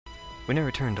We now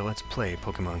return to Let's Play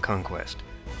Pokemon Conquest.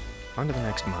 On to the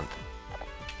next month.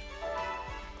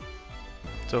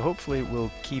 So hopefully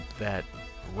we'll keep that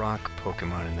rock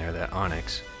Pokemon in there, that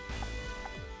Onix.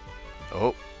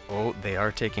 Oh, they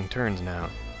are taking turns now.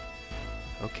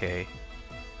 Okay.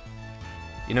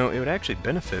 You know, it would actually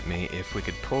benefit me if we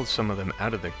could pull some of them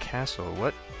out of the castle.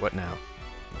 What now?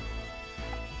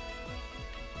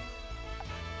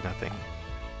 Nothing.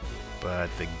 But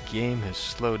the game has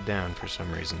slowed down for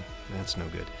some reason. That's no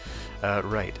good.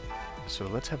 Right. So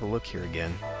let's have a look here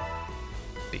again.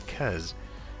 Because,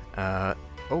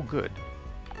 oh good.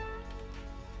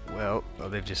 Well,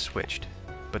 they've just switched.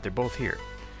 But they're both here.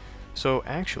 So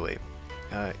actually,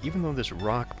 even though this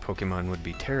rock Pokemon would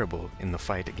be terrible in the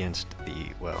fight against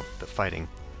the fighting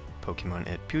Pokemon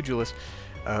at Pugilus,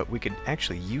 we could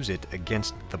actually use it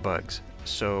against the bugs.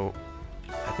 So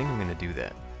I think I'm going to do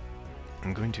that.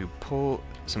 I'm going to pull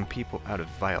some people out of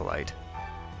Violite.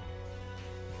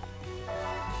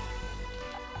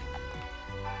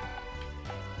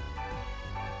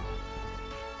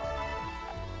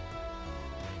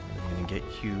 I'm going to get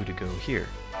you to go here.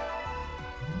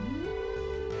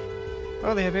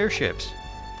 Oh, they have airships.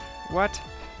 What?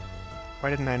 Why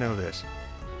didn't I know this?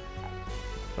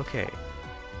 Okay.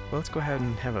 Well, let's go ahead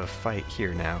and have a fight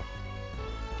here now.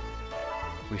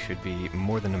 We should be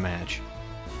more than a match.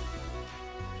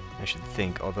 I should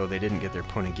think, although they didn't get their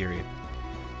Ponegiri.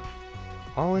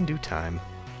 All in due time.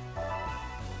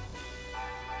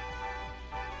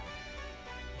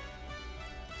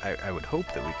 I would hope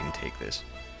that we can take this.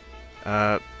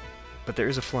 But there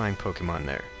is a flying Pokemon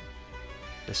there.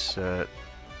 This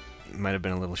might have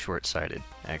been a little short-sighted,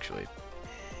 actually.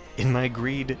 In my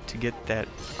greed to get that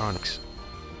Onix,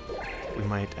 we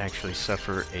might actually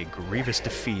suffer a grievous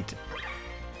defeat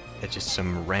at just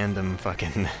some random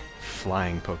fucking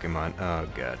flying Pokemon. Oh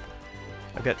god.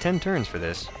 I've got 10 turns for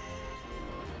this.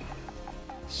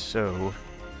 So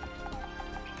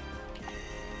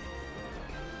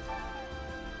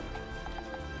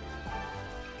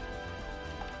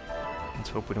let's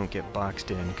hope we don't get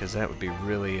boxed in, because that would be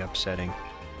really upsetting.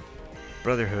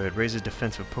 Brotherhood raises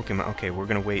defense of Pokemon. Okay, we're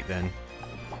gonna wait then.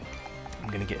 I'm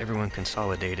gonna get everyone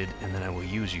consolidated, and then I will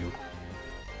use you.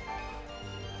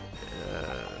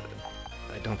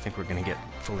 I don't think we're gonna get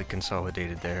fully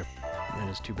consolidated there. That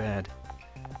is too bad.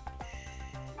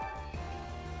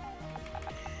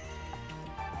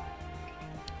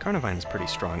 Carnivine's pretty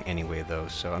strong anyway, though,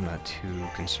 so I'm not too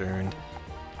concerned.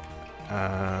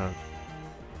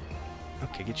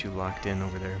 Okay, get you locked in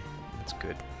over there. That's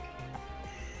good.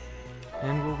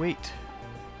 And we'll wait.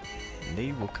 And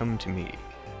they will come to me.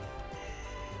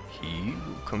 He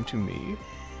will come to me.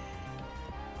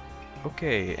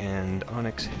 Okay, and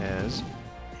Onix has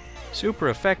super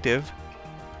effective.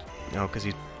 No, because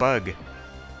he's bug.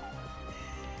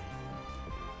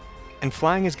 And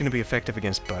flying is going to be effective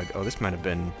against bug. Oh, this might have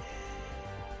been...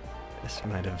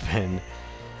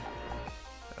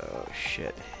 Oh,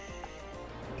 shit.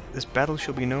 This battle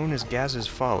shall be known as Gaz's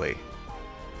Folly.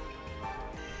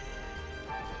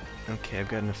 Okay, I've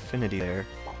got an affinity there.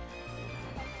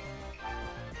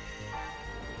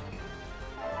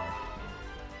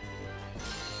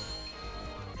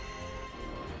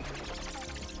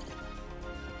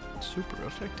 Super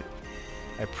effective.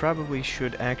 I probably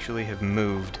should actually have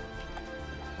moved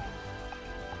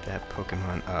that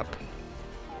Pokemon up.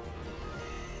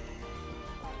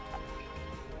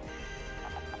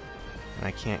 And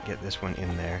I can't get this one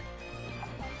in there.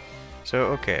 So,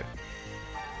 okay.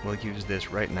 We'll use this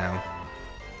right now.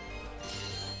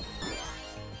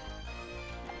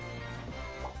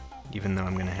 Even though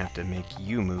I'm going to have to make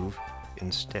you move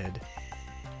instead.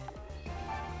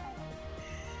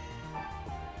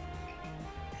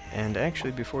 And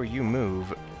actually, before you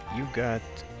move, you've got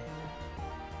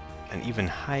an even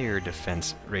higher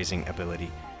defense raising ability.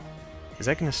 Is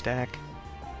that going to stack?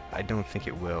 I don't think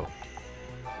it will.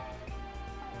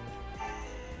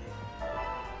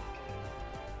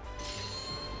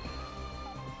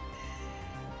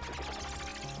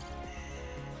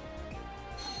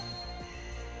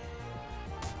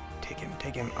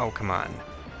 Take him. Oh, come on.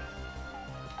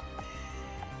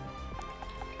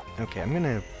 Okay, I'm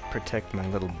gonna protect my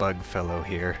little bug fellow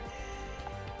here.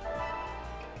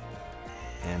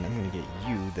 And I'm gonna get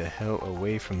you the hell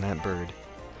away from that bird.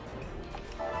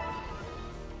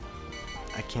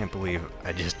 I can't believe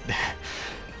I just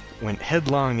went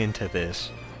headlong into this.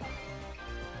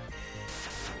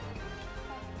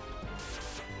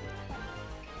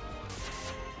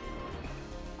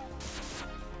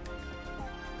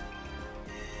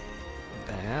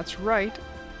 That's right.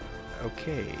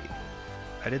 Okay.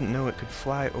 I didn't know it could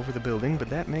fly over the building, but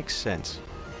that makes sense.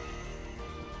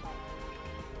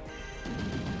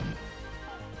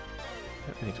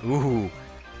 Ooh,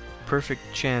 perfect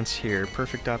chance here,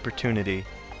 perfect opportunity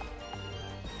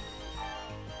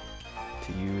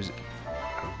to use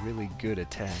a really good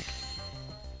attack.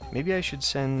 Maybe I should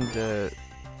send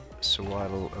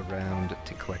Swaddle around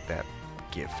to collect that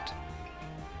gift.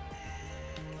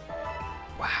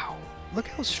 Wow, look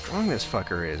how strong this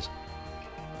fucker is.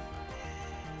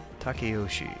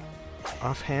 Takeyoshi.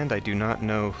 Offhand, I do not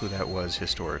know who that was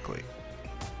historically.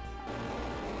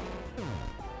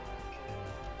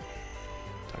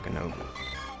 Takanobu.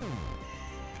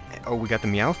 Oh, we got the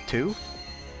Meowth too?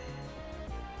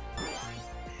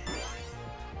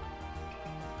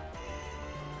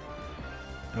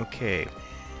 Okay.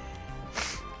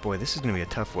 Boy, this is going to be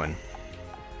a tough one.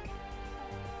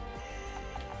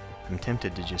 I'm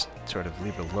tempted to just sort of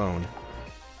leave it alone.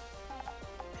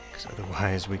 Because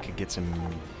otherwise we could get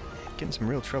in some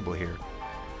real trouble here.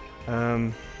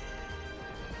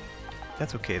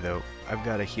 That's okay though. I've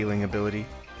got a healing ability.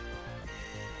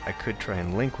 I could try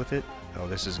and link with it. Oh,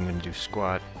 this isn't going to do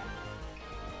squat.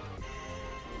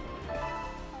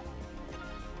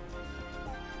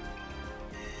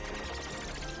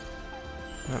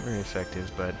 Not very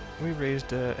effective, but we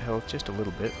raised health just a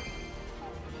little bit.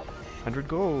 100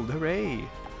 gold, hooray!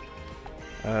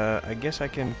 I guess I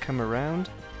can come around.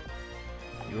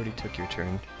 You already took your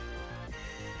turn.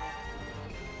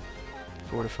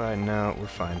 Fortify, no, we're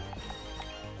fine.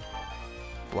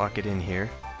 Block it in here.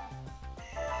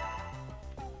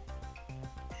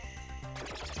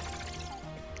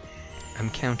 I'm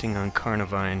counting on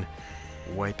Carnivine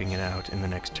wiping it out in the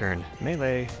next turn.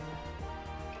 Melee!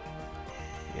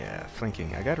 Yeah,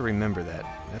 flanking. I gotta remember that.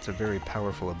 That's a very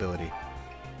powerful ability.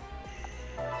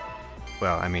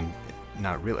 Well, I mean,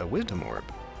 not really. A Wisdom Orb.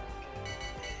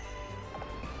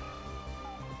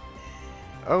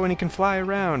 Oh, and he can fly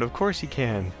around. Of course he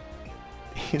can.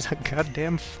 He's a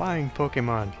goddamn flying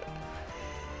Pokemon.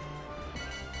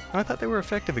 Oh, I thought they were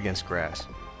effective against grass.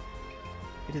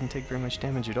 He didn't take very much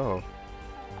damage at all.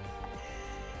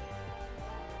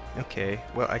 Okay,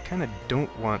 well, I kind of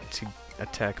don't want to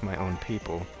attack my own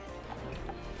people.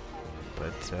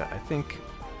 But I think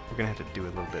we're going to have to do a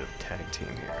little bit of tag team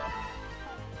here.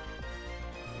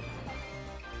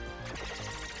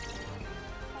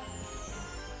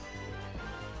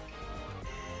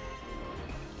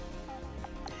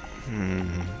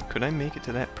 Could I make it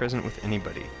to that present with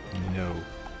anybody? No.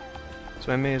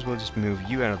 So I may as well just move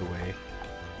you out of the way.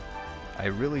 I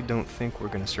really don't think we're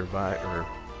going to survive, or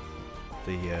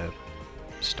the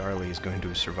Starly is going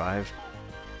to survive.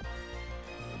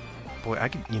 Boy, I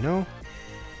could, you know,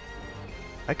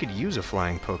 I could use a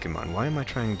flying Pokemon. Why am I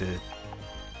trying to...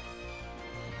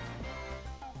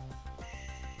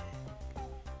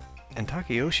 And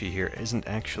Takeyoshi here isn't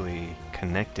actually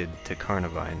connected to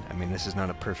Carnivine. I mean, this is not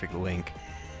a perfect link.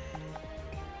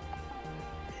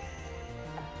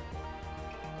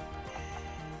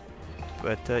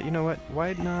 But, you know what?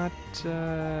 Why not,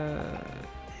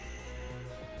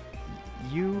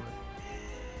 you?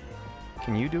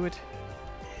 Can you do it?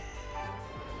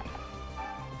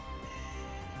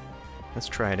 Let's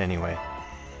try it anyway.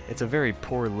 It's a very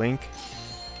poor link.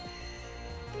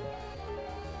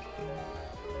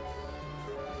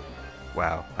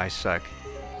 Wow, I suck.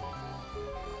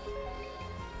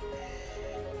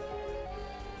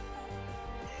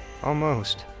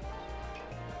 Almost.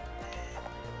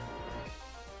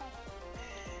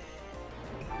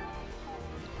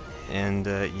 And,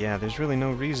 yeah, there's really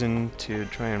no reason to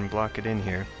try and block it in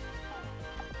here.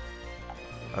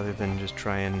 Other than just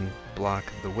try and block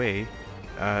the way.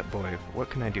 Boy, what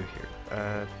can I do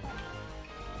here?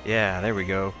 Yeah, there we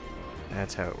go.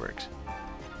 That's how it works.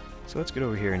 So let's get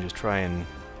over here and just try and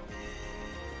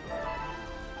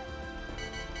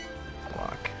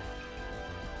block.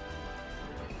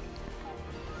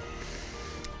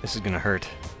 This is gonna hurt.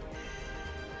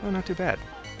 Oh, not too bad.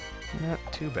 Not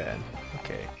too bad.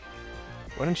 Okay.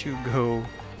 Why don't you go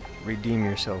redeem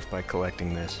yourself by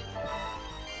collecting this?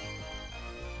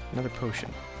 Another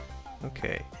potion.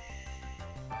 Okay.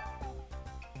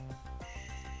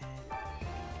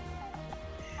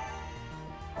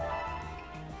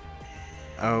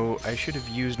 Oh, I should have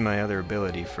used my other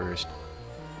ability first,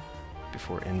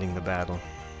 before ending the battle.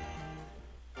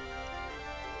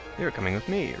 You're coming with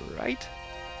me, right?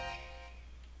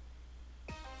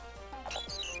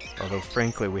 Although,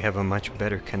 frankly, we have a much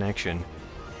better connection.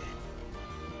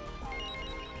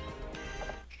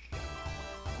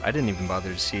 I didn't even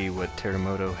bother to see what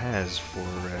Terremoto has for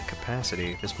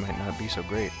capacity. This might not be so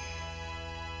great.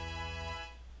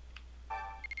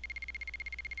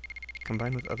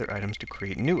 Combine with other items to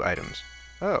create new items.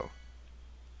 Oh.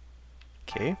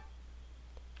 Okay.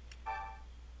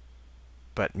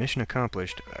 But mission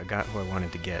accomplished. I got who I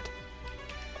wanted to get.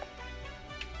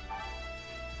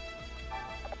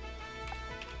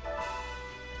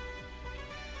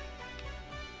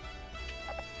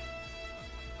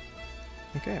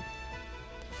 Okay.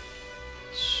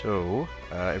 So,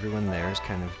 everyone there is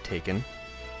kind of taken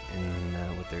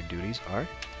in what their duties are.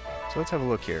 So let's have a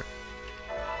look here.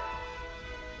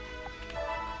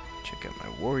 Check out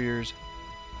my warriors.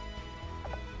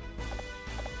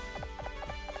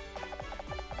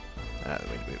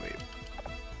 Wait.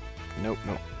 Nope.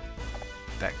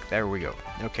 Back. There we go.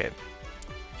 Okay.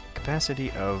 Capacity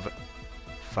of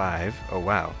 5. Oh,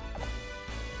 wow.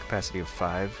 Capacity of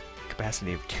 5.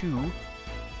 Capacity of 2.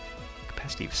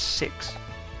 Capacity of 6.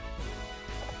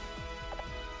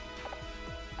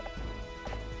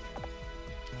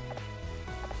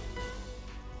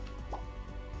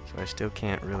 So I still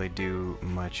can't really do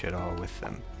much at all with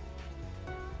them.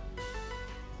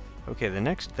 Okay, the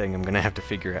next thing I'm gonna have to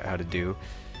figure out how to do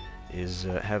is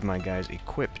have my guys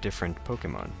equip different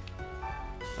Pokemon.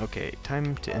 Okay,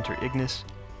 time to enter Ignis.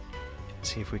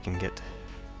 See if we can get...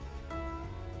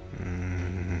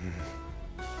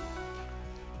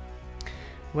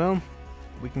 Well,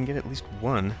 we can get at least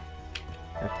one.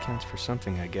 That counts for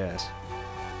something, I guess.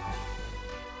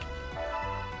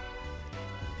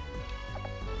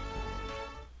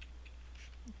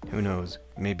 Who knows?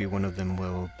 Maybe one of them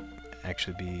will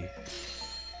actually be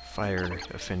fire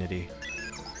affinity.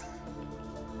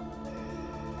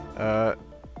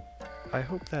 I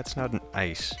hope that's not an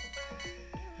ice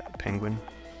penguin.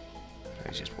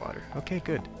 It's just water. Okay,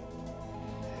 good.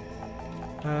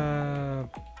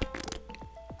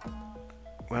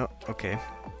 Well, okay.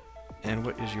 And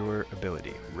what is your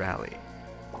ability? Rally.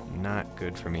 Not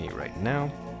good for me right now.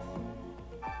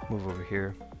 Move over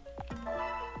here.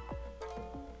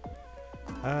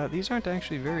 These aren't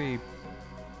actually very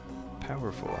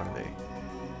powerful, are they?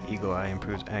 Eagle Eye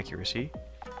improves accuracy.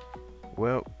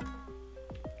 Well,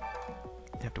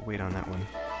 have to wait on that one.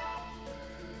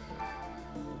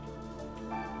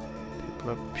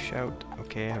 Piplup, Shout.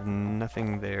 Okay, I have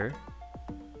nothing there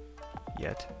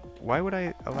yet. Why would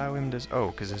I allow him to... Oh,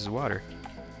 because this is water.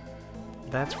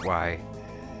 That's why.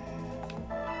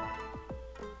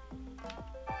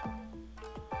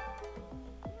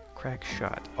 Crack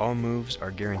Shot. All moves are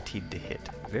guaranteed to hit.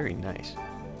 Very nice.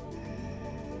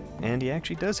 And he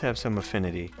actually does have some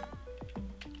affinity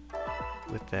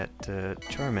with that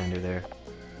Charmander there.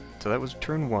 So that was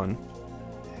turn 1.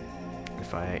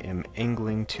 If I am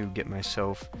angling to get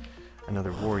myself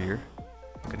another warrior,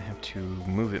 I'm gonna have to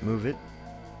move it,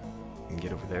 and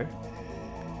get over there.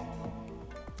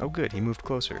 Oh good, he moved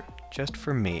closer. Just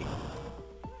for me.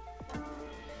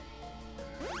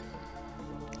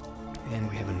 And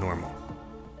we have a normal.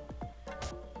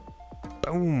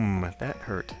 Boom! That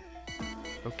hurt.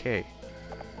 Okay.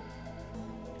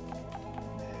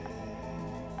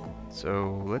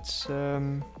 So, let's,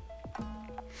 well,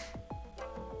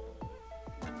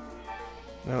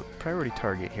 priority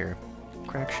target here.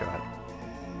 Crack Shot.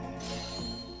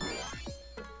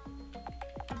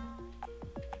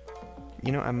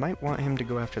 You know, I might want him to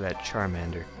go after that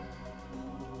Charmander.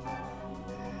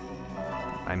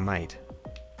 I might.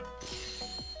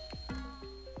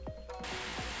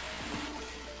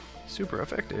 Super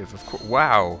effective, of course.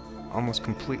 Wow! Almost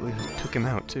completely took him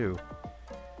out, too.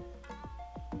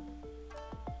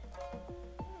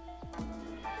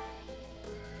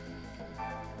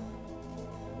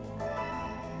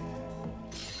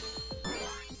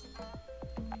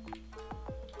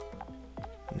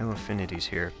 No affinities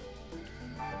here.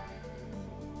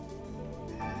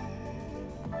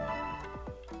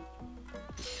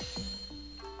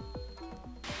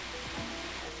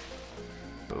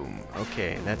 Boom.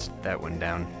 Okay, that's that one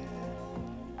down.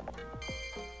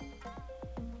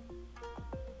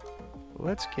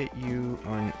 Let's get you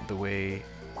on the way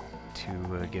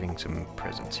to getting some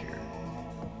presents here.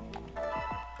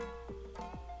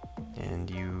 And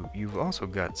you've also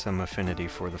got some affinity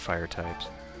for the fire types.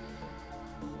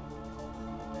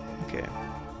 Okay.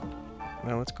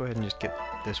 Well, let's go ahead and just get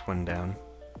this one down.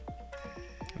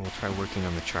 And we'll try working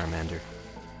on the Charmander.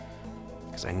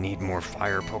 Because I need more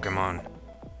fire Pokemon.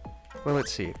 Well,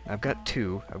 let's see. I've got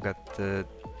 2. I've got the...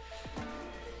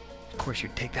 Of course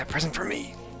you'd take that present from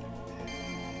me!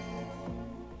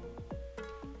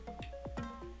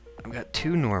 I've got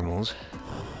 2 normals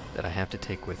that I have to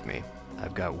take with me.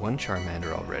 I've got 1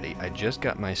 Charmander already. I just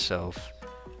got myself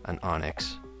an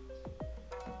Onix.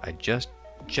 I just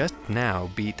now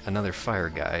beat another fire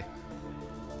guy.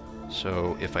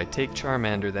 So if I take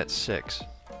Charmander, that's 6.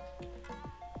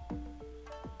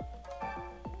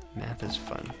 Math is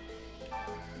fun.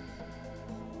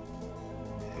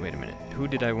 Wait a minute. Who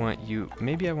did I want you...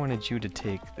 Maybe I wanted you to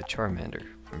take the Charmander.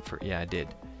 Yeah, I did.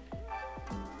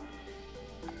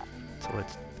 So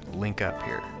let's link up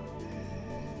here.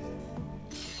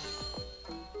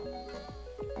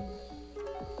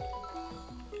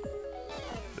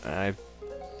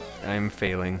 I'm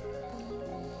failing.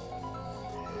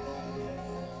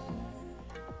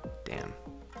 Damn.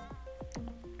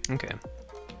 Okay.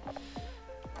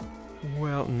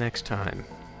 Well, next time.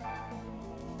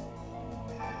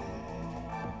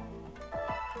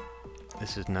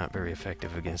 This is not very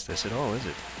effective against this at all, is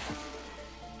it?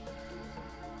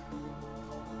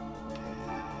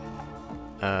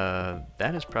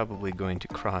 That is probably going to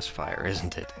crossfire,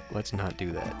 isn't it? Let's not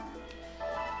do that.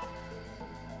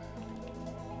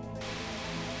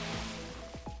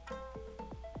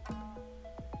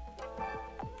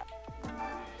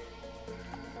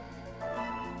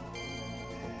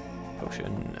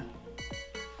 Potion.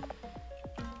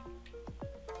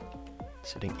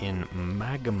 Sitting in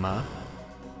magma.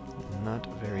 Not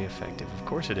very effective. Of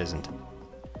course it isn't.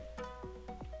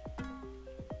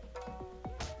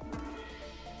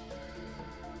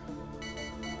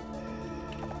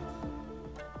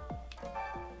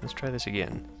 Let's try this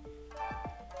again.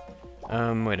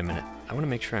 Wait a minute. I want to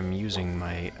make sure I'm using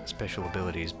my special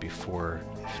abilities before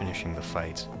finishing the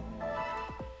fights.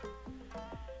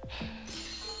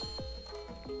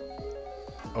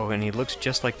 Oh, and he looks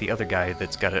just like the other guy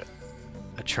that's got a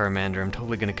Charmander. I'm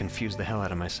totally going to confuse the hell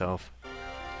out of myself.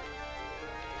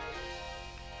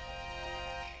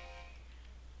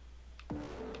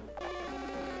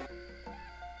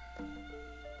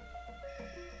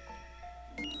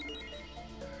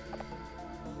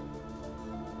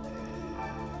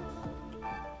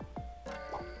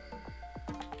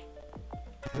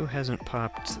 Who hasn't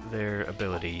popped their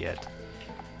ability yet?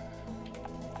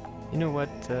 You know what,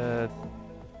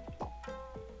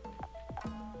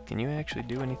 can you actually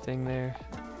do anything there?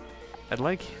 I'd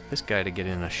like this guy to get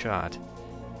in a shot,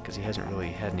 because he hasn't really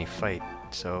had any fight,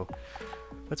 so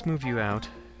let's move you out.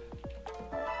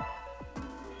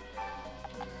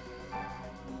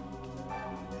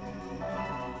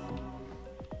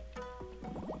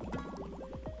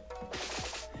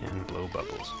 And blow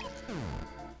bubbles.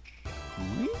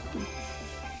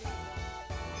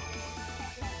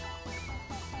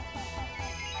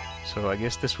 So I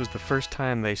guess this was the first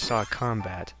time they saw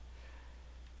combat.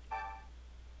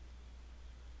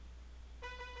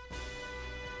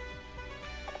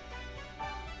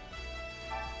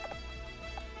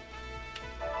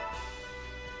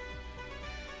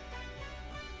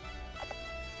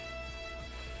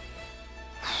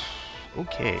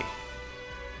 Okay.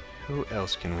 Who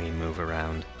else can we move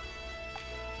around?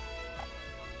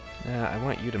 I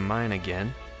want you to mine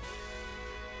again.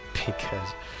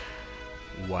 Because...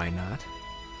 why not?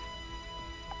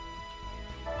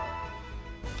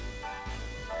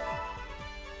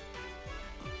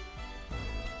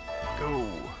 Go!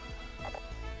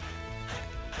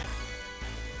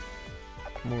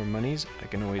 More monies. I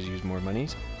can always use more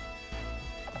monies.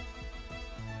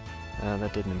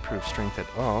 That didn't improve strength at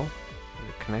all.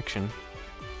 The connection.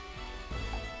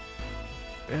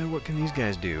 What can these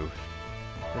guys do?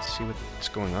 Let's see what's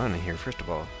going on in here, first of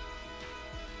all.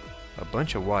 A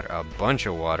bunch of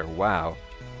water, wow.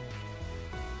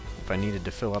 If I needed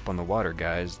to fill up on the water,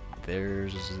 guys,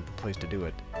 there's the place to do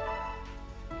it.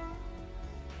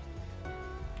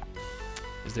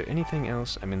 Is there anything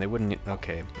else? I mean, they wouldn't...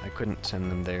 okay, I couldn't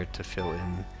send them there to fill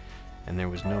in, and there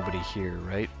was nobody here,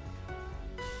 right?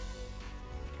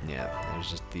 Yeah,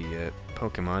 there's just the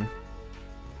Pokemon.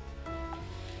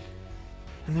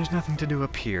 And there's nothing to do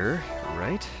up here,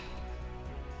 right?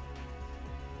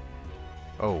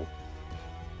 Oh.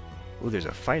 Ooh, there's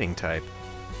a fighting type.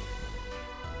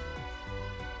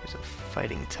 There's a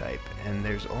fighting type. And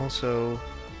there's also...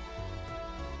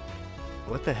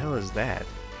 what the hell is that?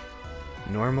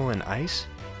 Normal and ice?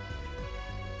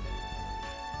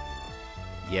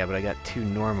 Yeah, but I got two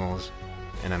normals,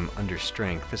 and I'm under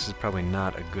strength. This is probably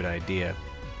not a good idea.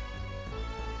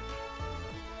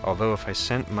 Although if I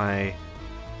sent my...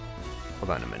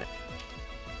 hold on a minute.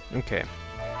 Okay.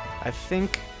 I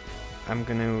think I'm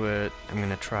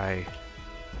gonna try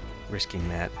risking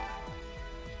that.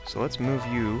 So let's move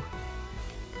you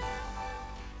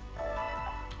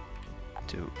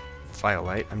to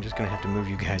Firelight. I'm just gonna have to move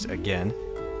you guys again.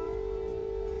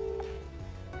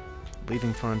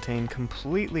 Leaving Fontaine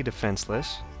completely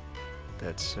defenseless.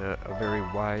 That's a very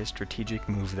wise strategic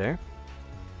move there.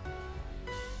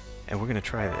 And we're gonna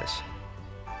try this.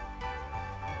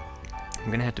 I'm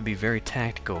going to have to be very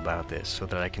tactical about this so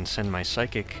that I can send my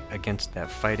Psychic against that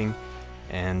fighting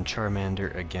and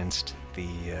Charmander against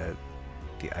the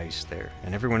the ice there.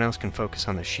 And everyone else can focus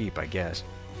on the sheep, I guess.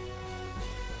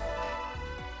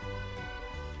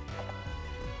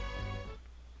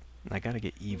 I gotta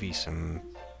get Evie some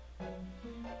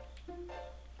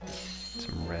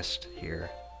rest here.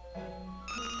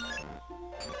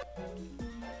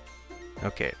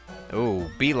 Okay.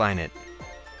 Oh, beeline it.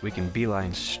 We can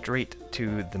beeline straight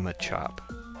to the Machop.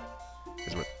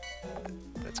 Is what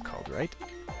that's called, right?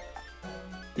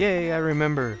 Yay, I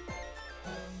remember.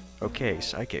 Okay,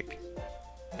 Psychic.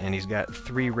 And he's got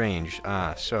 3 range.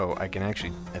 Ah, so I can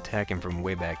actually attack him from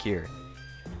way back here.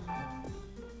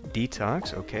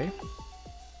 Detox, okay.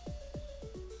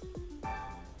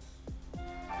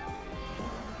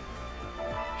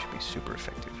 Should be super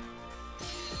effective.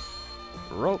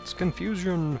 Ralts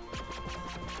Confusion!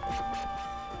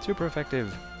 Super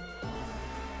effective.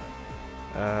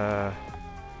 I'm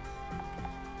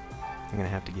gonna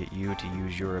have to get you to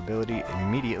use your ability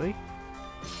immediately.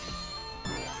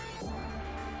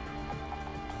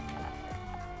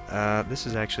 This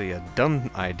is actually a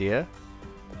dumb idea,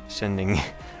 sending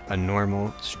a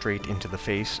normal straight into the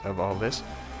face of all this.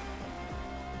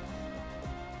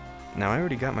 Now, I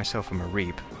already got myself a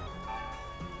Mareep.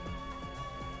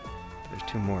 There's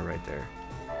 2 more right there.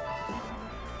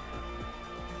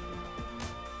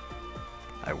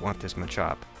 I want this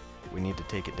Machop. We need to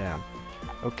take it down.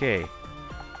 Okay.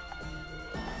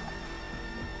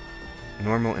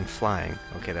 Normal and flying.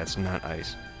 Okay, that's not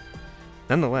ice.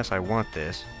 Nonetheless, I want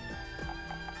this.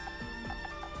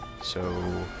 So...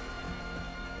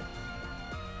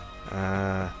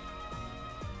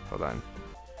 hold on.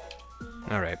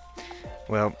 Alright.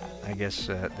 Well, I guess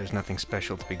there's nothing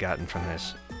special to be gotten from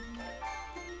this.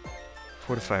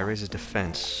 Fortify raises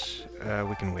defense.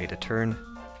 We can wait a turn.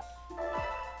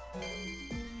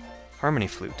 Harmony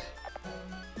Flute.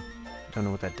 Don't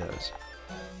know what that does.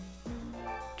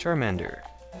 Charmander.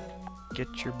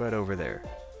 Get your butt over there.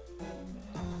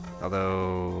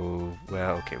 Although...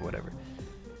 well, okay, whatever.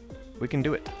 We can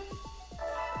do it.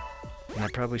 And I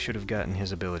probably should have gotten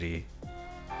his ability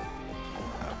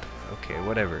up. Okay,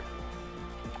 whatever.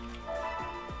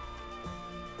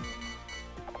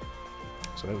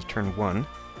 So that was turn 1.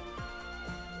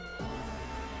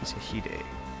 Isahide.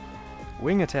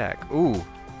 Wing attack. Ooh!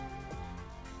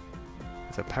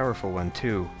 It's a powerful one,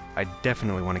 too. I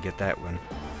definitely want to get that one.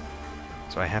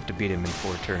 So I have to beat him in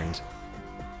 4 turns.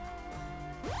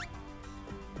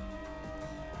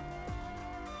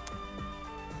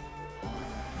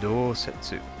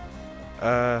 Dosetsu.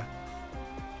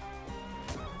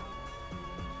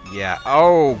 Yeah.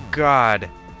 Oh, God!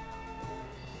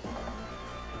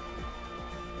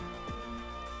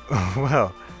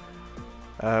 Well,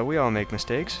 we all make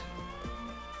mistakes.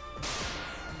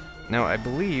 Now, I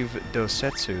believe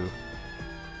Dosetsu...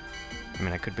 I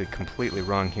mean, I could be completely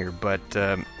wrong here, but,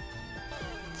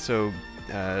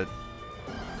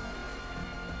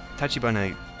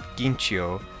 Tachibana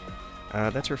Ginchio,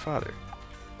 that's her father.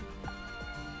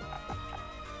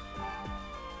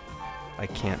 I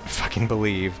can't fucking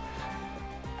believe.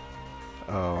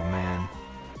 Oh, man.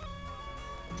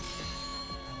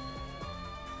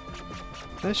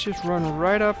 Let's just run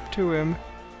right up to him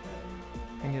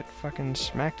and get fucking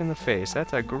smacked in the face.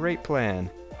 That's a great plan.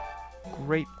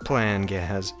 Great plan,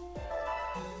 Gaz.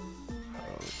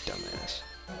 Oh, dumbass.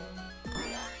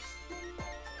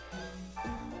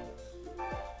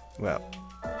 Well.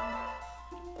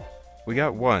 We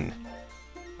got 1.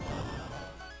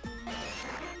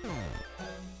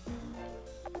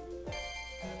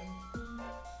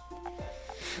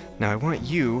 Now I want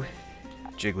you,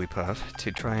 Jigglypuff,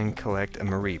 to try and collect a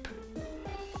Mareep.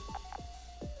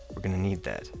 We're gonna need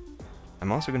that.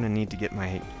 I'm also gonna need to get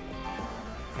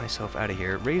myself out of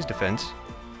here. Raise defense.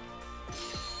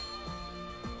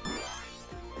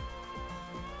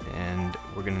 And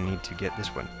we're gonna need to get this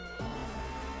one,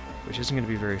 which isn't gonna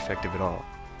be very effective at all.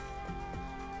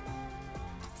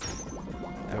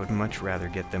 I would much rather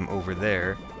get them over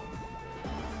there.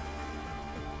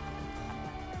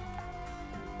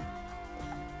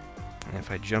 And if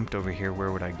I jumped over here,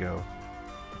 where would I go?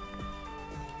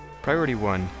 Priority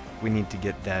 1, we need to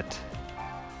get that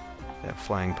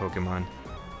flying Pokemon.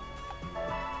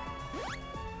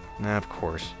 Nah, of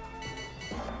course.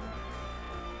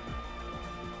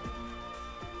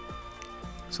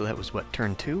 So that was what,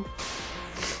 turn 2?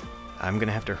 I'm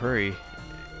gonna have to hurry.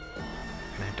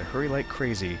 I'm gonna have to hurry like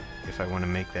crazy if I want to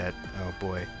make that. Oh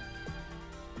boy.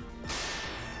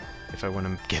 If I want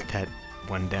to get that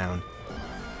one down.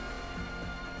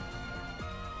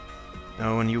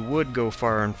 Oh, and you would go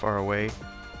far and far away.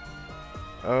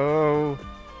 Oh.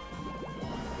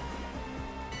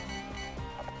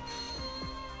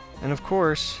 And of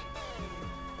course,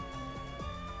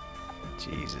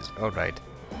 Jesus. Alright.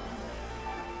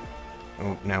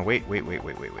 Oh, now wait.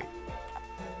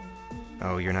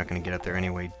 Oh, you're not gonna get up there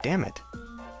anyway. Damn it!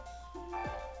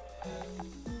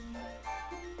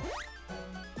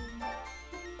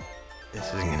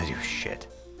 This isn't gonna do shit.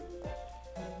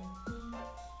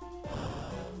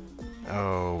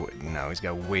 Oh, no, he's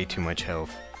got way too much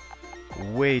health.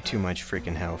 Way too much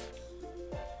freaking health.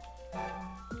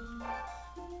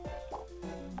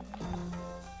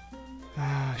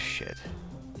 Ah, shit.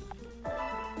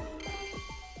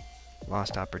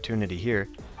 Lost opportunity here.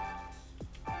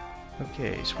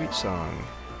 Okay, sweet song.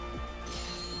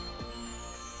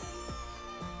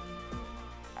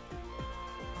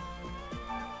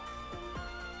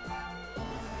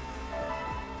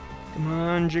 Come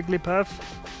on, Jigglypuff.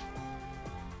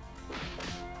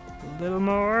 A little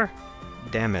more.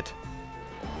 Damn it.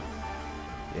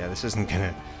 Yeah, this isn't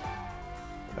gonna...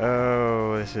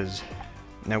 Oh, this is...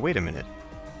 Now, wait a minute.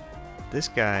 This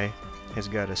guy has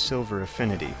got a silver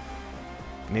affinity.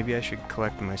 Maybe I should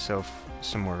collect myself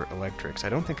some more electrics. I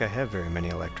don't think I have very many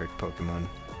electric Pokemon.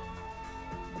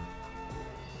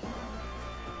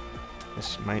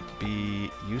 This might be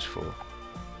useful.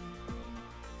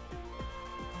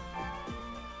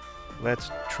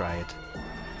 Let's try it.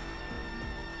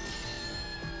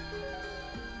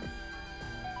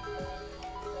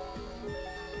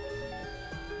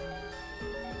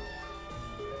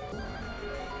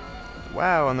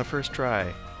 Wow, on the first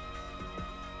try.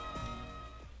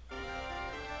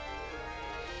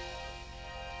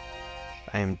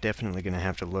 I am definitely going to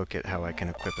have to look at how I can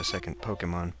equip a second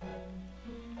Pokemon.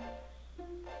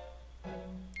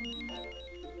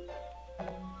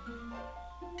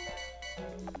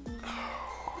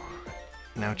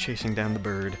 Now chasing down the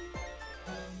bird.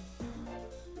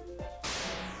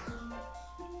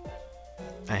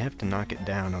 I have to knock it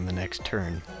down on the next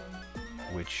turn,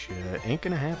 which ain't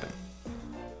gonna happen.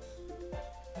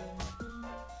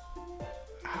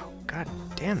 Oh, god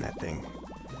damn that thing.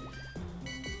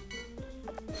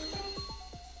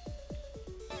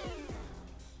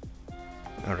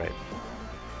 Alright.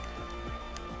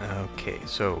 Okay,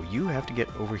 so you have to get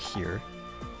over here.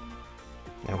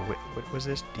 Now, what was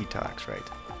this? Detox, right?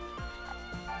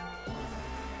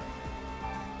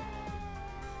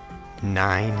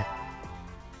 9.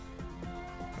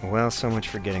 Well, so much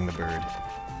for getting the bird.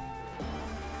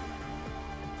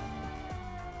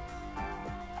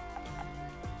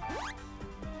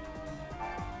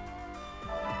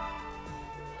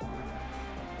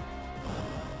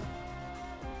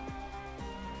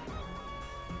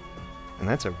 And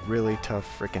that's a really tough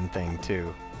frickin' thing,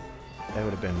 too. That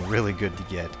would have been really good to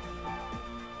get.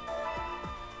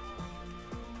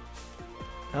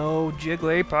 Oh,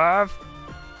 Jigglypuff!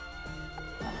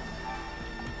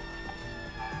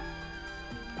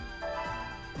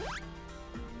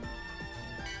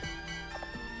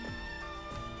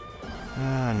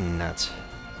 Ah, nuts.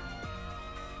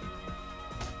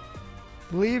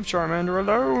 Leave Charmander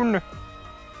alone!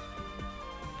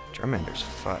 Charmander's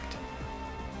fucked.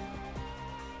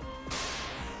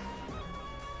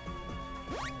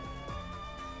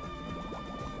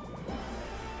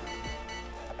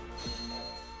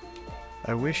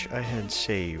 I wish I had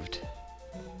saved.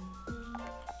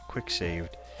 Quick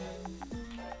saved.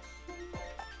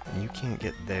 And you can't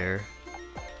get there.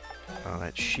 Oh,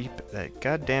 that sheep, that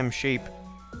goddamn sheep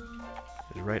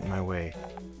is right in my way.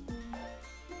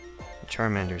 The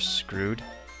Charmander's screwed.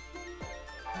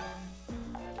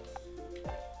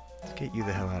 Let's get you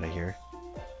the hell out of here.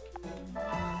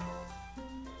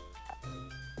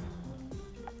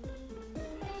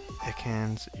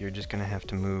 Deckhands, you're just gonna have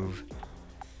to move.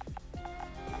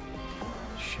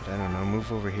 Shit, I don't know,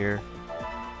 move over here.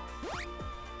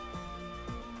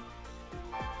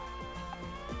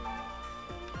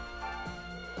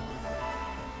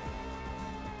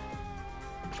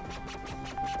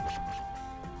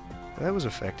 That was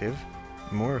effective.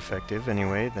 More effective,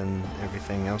 anyway, than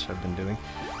everything else I've been doing.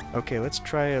 Okay, let's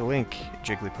try a link,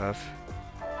 Jigglypuff.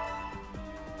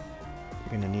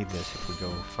 You're gonna need this if we go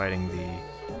fighting the...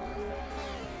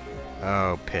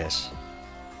 Oh, piss.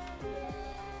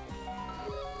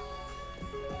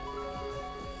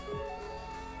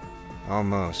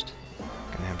 Almost.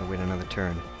 Gonna have to wait another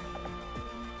turn.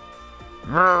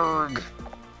 Merg!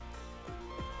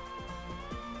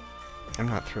 I'm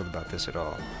not thrilled about this at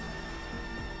all.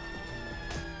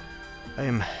 I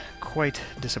am quite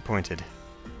disappointed.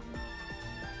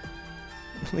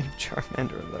 Leave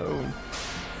Charmander alone.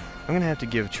 I'm gonna have to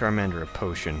give Charmander a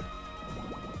potion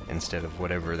instead of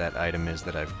whatever that item is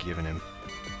that I've given him.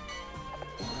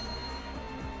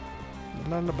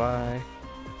 Lullaby.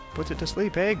 Puts it to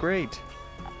sleep. Hey, great.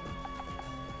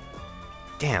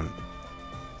 Damn.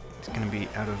 It's gonna be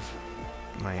out of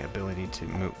my ability to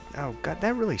move. Oh god,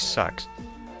 that really sucks.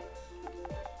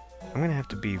 I'm gonna have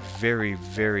to be very,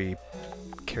 very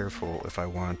careful if I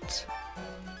want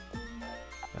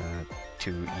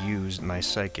to use my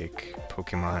psychic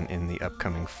Pokemon in the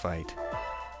upcoming fight.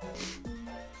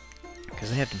 Because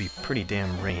they have to be pretty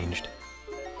damn ranged.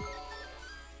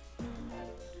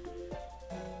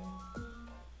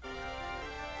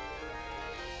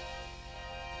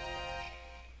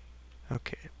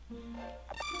 Okay.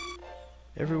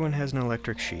 Everyone has an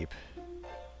electric sheep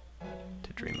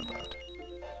to dream about.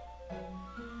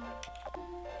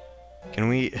 Can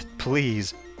we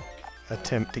please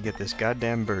attempt to get this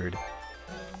goddamn bird?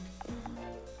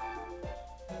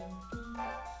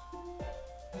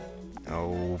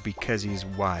 Oh, because he's...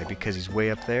 why? Because he's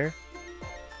way up there?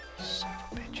 Son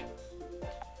of a bitch.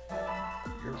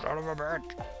 You son of a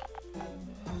bitch!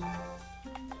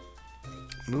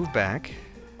 Move back.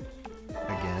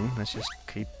 Again, let's just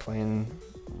keep playing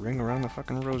Ring Around the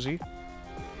fucking Rosie.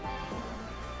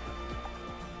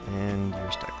 And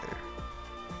you're stuck there.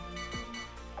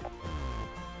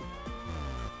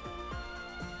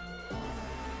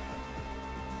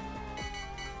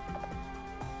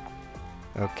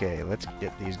 Okay, let's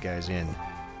get these guys in.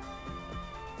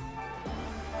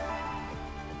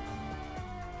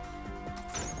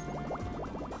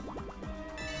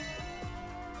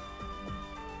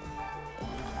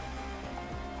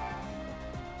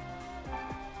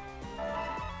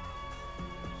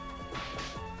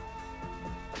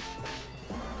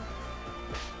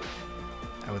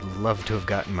 I would love to have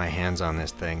gotten my hands on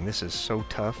this thing. This is so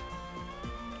tough.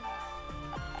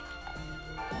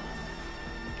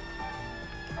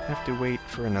 Have to wait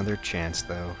for another chance,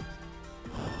 though.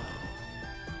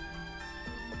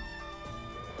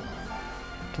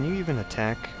 Can you even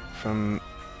attack from...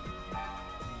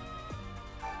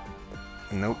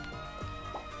 Nope.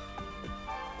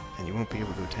 And you won't be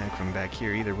able to attack from back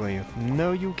here either, will you?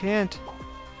 No, you can't!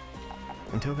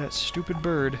 Until that stupid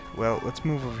bird... Well, let's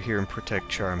move over here and protect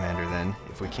Charmander, then,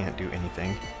 if we can't do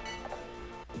anything.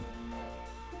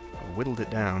 I whittled it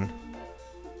down.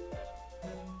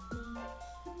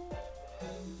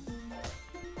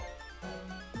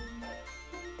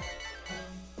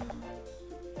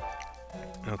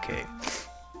 Okay,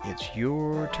 it's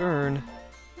your turn.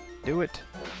 Do it.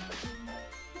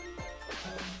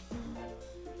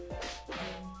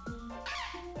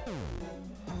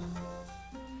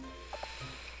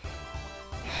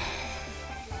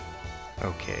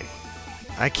 Okay,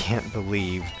 I can't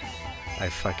believe I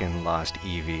fucking lost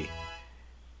Eevee.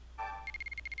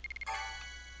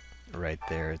 Right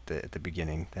there at the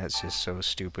beginning. That's just so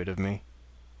stupid of me.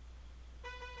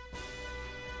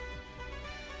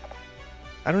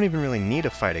 I don't even really need a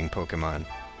fighting Pokemon.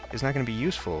 It's not going to be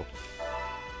useful.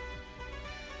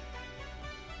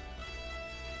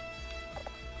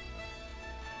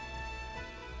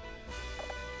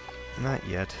 Not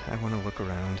yet. I want to look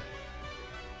around.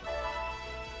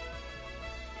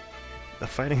 The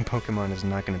fighting Pokemon is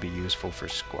not going to be useful for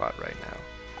squat right now.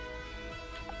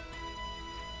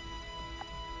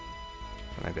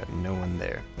 And I've got no one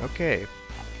there. Okay.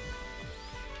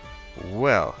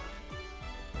 Well...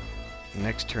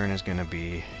 next turn is going to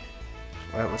be...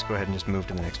 well, let's go ahead and just move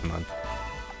to the next month.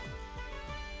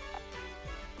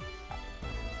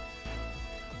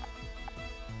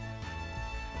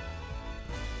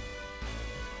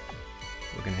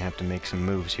 We're going to have to make some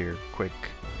moves here, quick.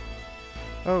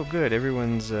 Oh, good,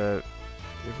 everyone's done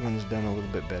a little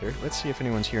bit better. Let's see if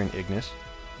anyone's here in Ignis.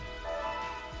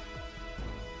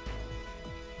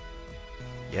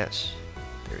 Yes,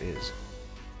 there is.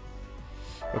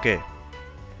 Okay.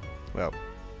 Well,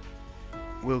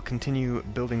 we'll continue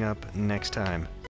building up next time.